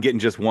 going out and getting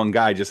just one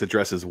guy just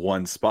addresses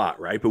one spot,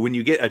 right? But when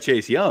you get a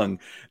Chase Young,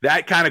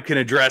 that kind of can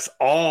address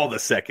all the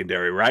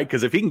secondary, right?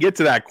 Because if he can get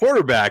to that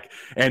quarterback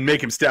and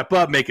make him step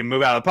up, make him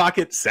move out of the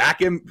pocket,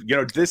 sack him,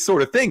 this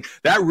sort of thing,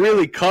 that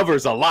really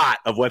covers a lot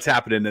of what's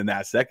happening in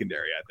that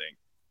secondary, I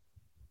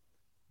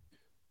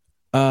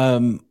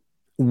think.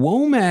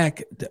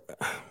 Womack,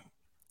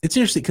 it's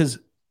interesting because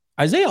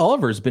Isaiah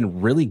Oliver has been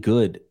really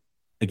good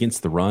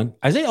against the run.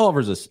 Isaiah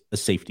Oliver's a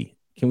safety.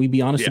 Can we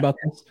be honest about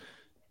this?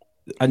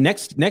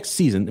 Next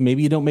season,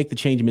 maybe you don't make the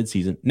change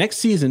midseason. Next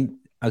season,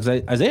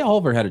 Isaiah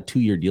Oliver had a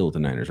 2-year deal with the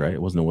Niners, right?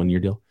 It wasn't a 1-year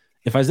deal.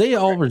 If Isaiah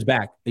Oliver's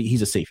back,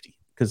 he's a safety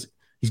because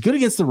he's good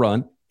against the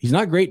run. He's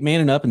not great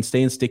manning up and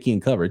staying sticky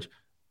in coverage.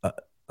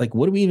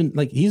 What do we even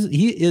like? He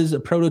is a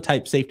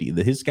prototype safety.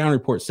 His scouting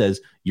report says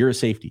you're a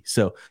safety.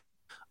 So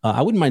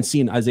I wouldn't mind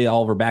seeing Isaiah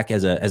Oliver back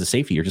as a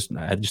safety, or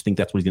I just think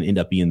that's what he's going to end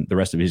up being the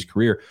rest of his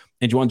career.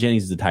 And Juwan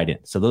Jennings is a tight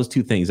end. So those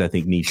two things I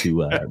think need to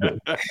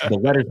the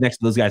letters next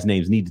to those guys'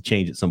 names need to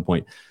change at some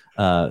point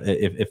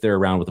if they're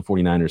around with the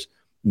 49ers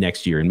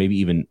next year and maybe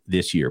even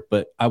this year.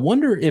 But I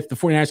wonder if the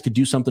 49ers could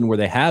do something where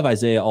they have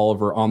Isaiah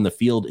Oliver on the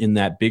field in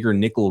that bigger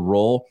nickel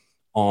role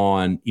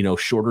on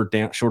shorter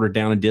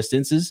down and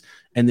distances,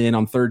 and then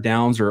on third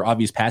downs or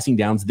obvious passing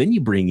downs, then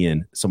you bring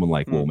in someone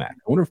like Womack.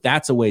 I wonder if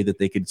that's a way that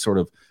they could sort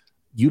of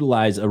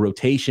utilize a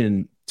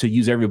rotation to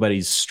use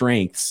everybody's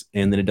strengths,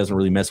 and then it doesn't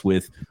really mess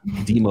with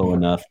Demo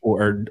enough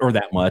or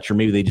that much, or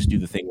maybe they just do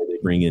the thing where they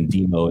bring in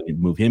Demo and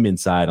move him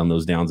inside on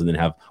those downs and then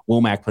have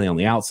Womack play on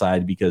the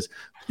outside, because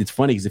it's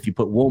funny because if you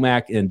put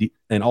Womack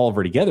and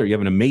Oliver together, you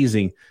have an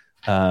amazing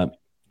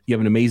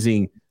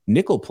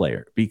nickel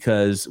player,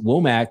 because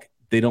Womack,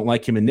 they don't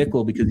like him in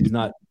nickel because he's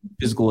not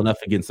physical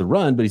enough against the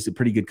run, but he's a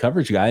pretty good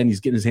coverage guy, and he's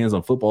getting his hands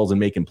on footballs and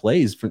making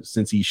plays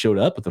since he showed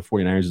up with the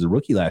 49ers as a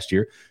rookie last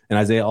year. And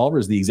Isaiah Oliver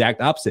is the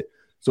exact opposite.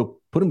 So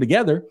put them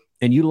together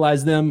and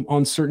utilize them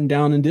on certain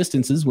down and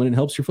distances when it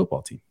helps your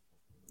football team.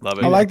 Love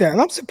it. I like that.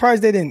 And I'm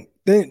surprised they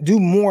didn't do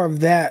more of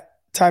that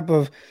type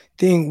of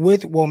thing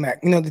with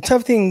Womack. The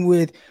tough thing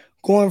with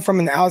going from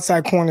an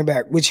outside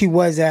cornerback, which he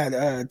was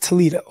at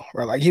Toledo,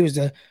 right? Like, he was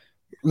the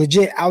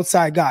legit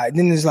outside guy.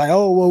 Then it's like,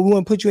 oh, well, we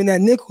want to put you in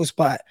that nickel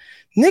spot.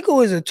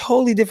 Nickel is a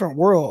totally different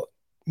world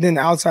than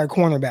the outside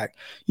cornerback.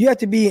 You have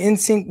to be in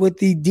sync with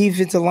the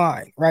defensive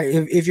line, right?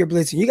 If you're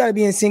blitzing, you got to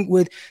be in sync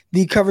with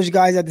the coverage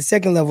guys at the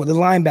second level, the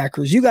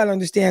linebackers. You got to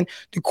understand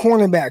the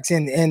cornerbacks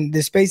and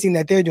the spacing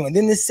that they're doing.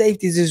 Then the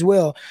safeties as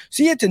well.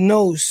 So you have to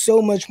know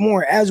so much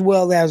more, as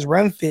well as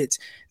run fits.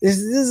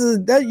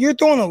 You're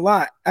throwing a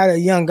lot at a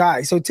young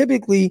guy. So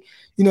typically,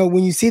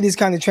 when you see this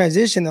kind of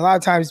transition, a lot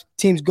of times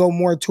teams go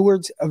more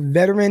towards a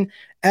veteran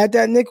at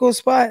that nickel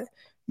spot.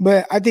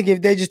 But I think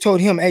if they just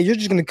told him, hey, you're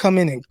just going to come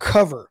in and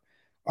cover.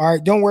 All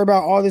right, don't worry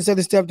about all this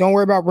other stuff. Don't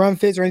worry about run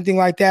fits or anything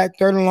like that.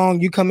 Third and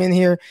long, you come in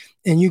here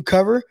and you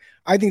cover.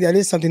 I think that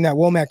is something that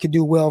Womack could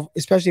do well,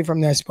 especially from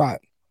that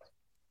spot.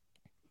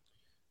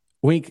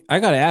 Wink, I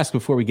got to ask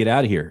before we get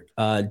out of here.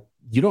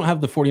 You don't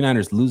have the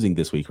 49ers losing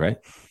this week, right?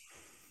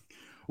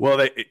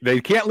 Well,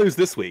 they can't lose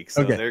this week,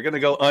 so They're going to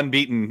go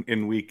unbeaten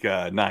in week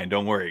 9.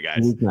 Don't worry, guys.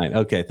 Week 9.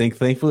 Okay,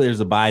 thankfully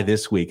there's a bye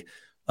this week.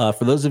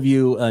 For those of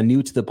you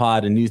new to the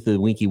pod and new to the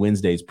Winky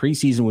Wednesdays,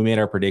 preseason we made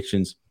our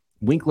predictions.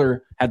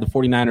 Winkler had the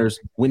 49ers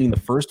winning the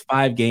first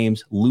 5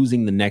 games,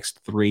 losing the next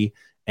 3.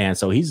 And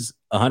so he's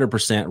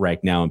 100%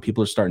 right now, and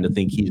people are starting to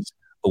think he's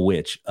a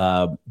witch.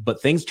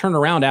 But things turn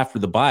around after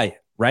the bye,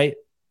 right,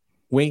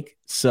 Wink?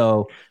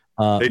 So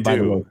they do.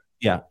 The way,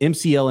 yeah,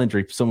 MCL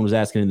injury. Someone was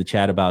asking in the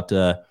chat about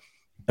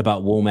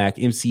Womack.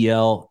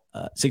 MCL,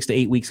 6 to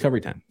 8 weeks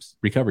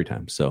recovery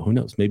time. So who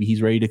knows? Maybe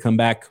he's ready to come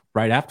back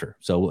right after.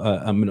 So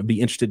I'm going to be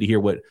interested to hear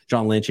what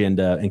John Lynch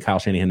and Kyle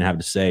Shanahan have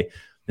to say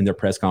in their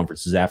press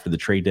conferences after the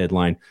trade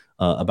deadline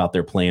about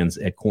their plans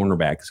at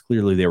cornerback, because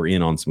clearly they were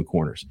in on some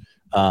corners.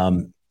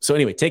 So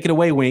anyway, take it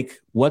away, Wink.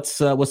 What's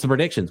the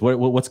predictions?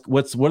 What's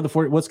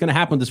going to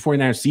happen this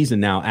 49ers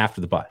season now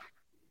after the bye?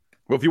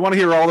 Well, if you want to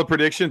hear all the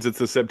predictions, it's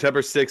the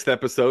September 6th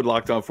episode,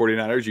 Locked On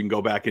 49ers. You can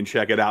go back and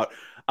check it out.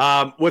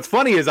 What's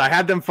funny is I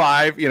had them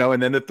 5,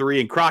 and then the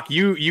 3. And Croc,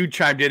 you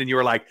chimed in and you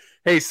were like,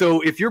 hey,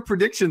 so if your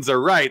predictions are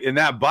right in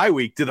that bye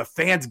week, do the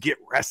fans get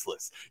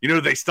restless?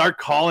 Do they start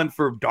calling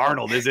for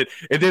Darnold? Is it?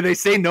 And then they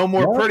say no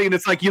more Purdy. And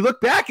it's like, you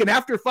look back and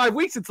after 5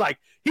 weeks, it's like,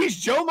 he's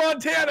Joe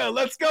Montana.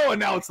 Let's go.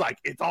 And now it's like,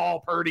 it's all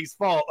Purdy's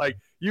fault. Like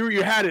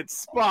you had it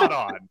spot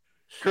on,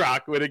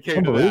 Croc, when it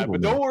came to that.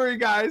 But don't worry,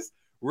 guys.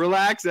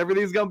 Relax.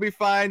 Everything's going to be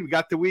fine. We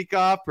got the week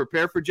off.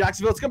 Prepare for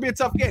Jacksonville. It's going to be a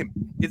tough game.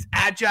 It's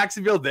at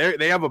Jacksonville.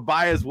 They have a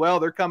bye as well.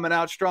 They're coming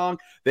out strong.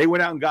 They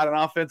went out and got an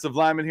offensive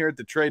lineman here at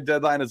the trade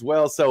deadline as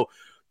well. So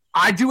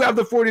I do have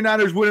the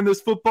 49ers winning this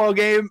football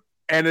game.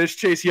 And this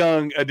Chase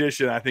Young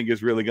addition, I think,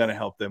 is really going to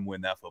help them win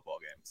that football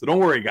game. So don't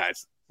worry,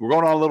 guys. We're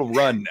going on a little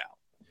run now.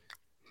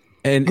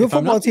 And good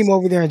football team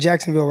over there in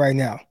Jacksonville right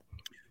now.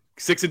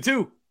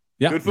 6-2.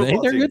 Yeah,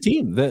 they're a good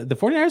team. The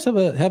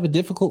 49ers have a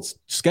difficult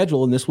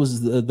schedule, and this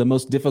was the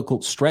most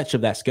difficult stretch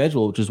of that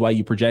schedule, which is why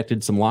you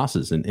projected some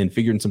losses and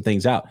figuring some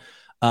things out.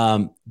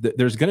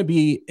 There's going to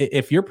be,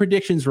 if your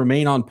predictions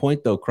remain on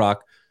point, though,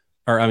 Croc,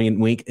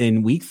 Wink,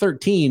 in week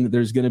 13,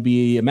 there's going to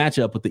be a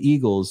matchup with the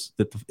Eagles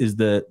that is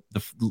the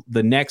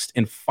next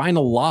and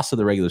final loss of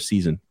the regular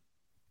season,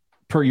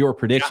 per your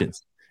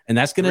predictions, and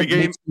that's going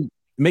to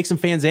make some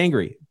fans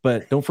angry.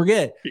 But don't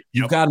forget,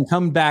 you've got them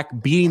coming back,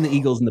 beating the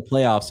Eagles in the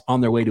playoffs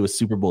on their way to a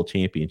Super Bowl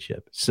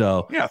championship.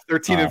 So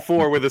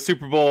 13-4 with a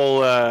Super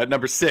Bowl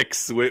number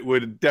 6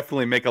 would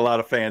definitely make a lot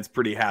of fans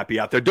pretty happy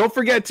out there. Don't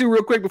forget too,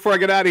 real quick before I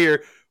get out of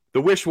here,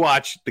 the Wish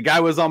Watch. The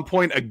guy was on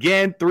point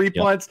again. 3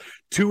 punts,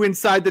 2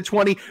 inside the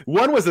 20.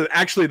 One was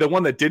actually the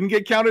one that didn't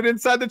get counted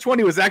inside the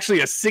 20 was actually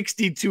a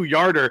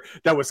 62-yarder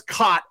that was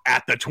caught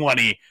at the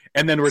 20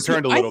 and then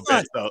returned a little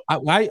bit. So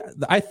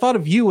I thought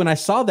of you when I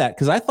saw that,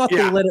 because I thought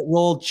they let it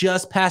roll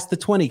just past the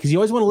 20, because you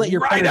always want to let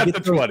your player get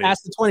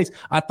past the 20s.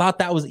 I thought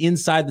that was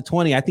inside the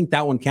 20. I think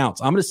that one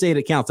counts. I'm going to say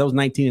it counts. That was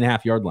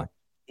 19.5-yard line.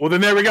 Well,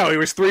 then there we go. He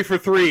was 3 for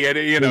 3, and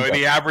and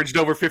he averaged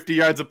over 50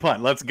 yards a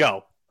punt. Let's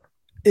go.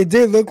 It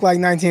did look like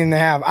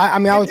 19.5.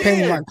 I was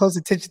paying like close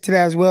attention to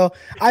that as well.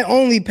 I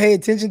only pay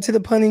attention to the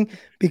punting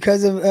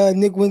because of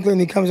Nick Winkler,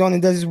 and he comes on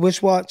and does his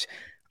Wish Watch.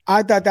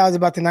 I thought that was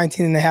about the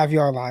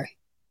 19.5-yard line.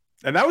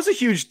 And that was a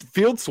huge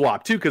field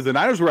swap, too, because the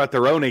Niners were at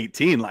their own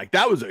 18. Like,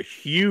 that was a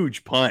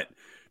huge punt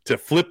to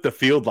flip the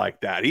field like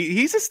that.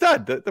 He's a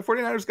stud. The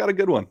 49ers got a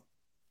good one.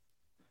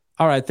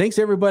 All right. Thanks,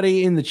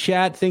 everybody in the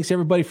chat. Thanks,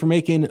 everybody, for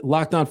making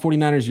Locked On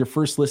 49ers your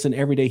first listen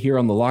every day here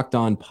on the Locked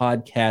On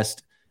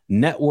Podcast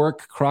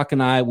Network. Croc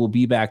and I will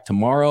be back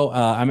tomorrow.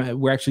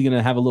 We're actually going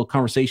to have a little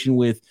conversation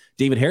with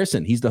David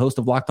Harrison. He's the host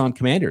of Locked On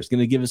Commanders.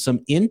 Going to give us some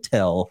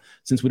intel,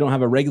 since we don't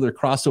have a regular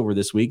crossover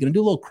this week. Going to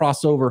do a little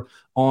crossover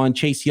on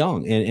Chase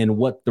Young and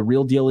what the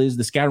real deal is,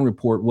 the scouting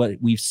report, what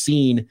we've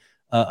seen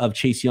of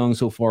Chase Young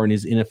so far in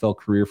his NFL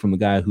career from the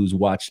guy who's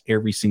watched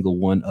every single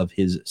one of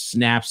his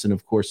snaps. And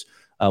of course,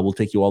 we'll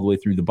take you all the way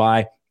through the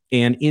bye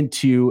and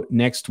into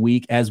next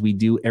week, as we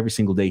do every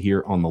single day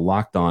here on the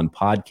Locked On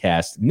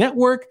Podcast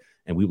Network.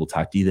 And we will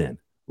talk to you then.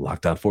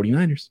 Locked On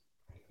 49ers.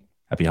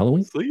 Happy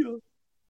Halloween. See ya.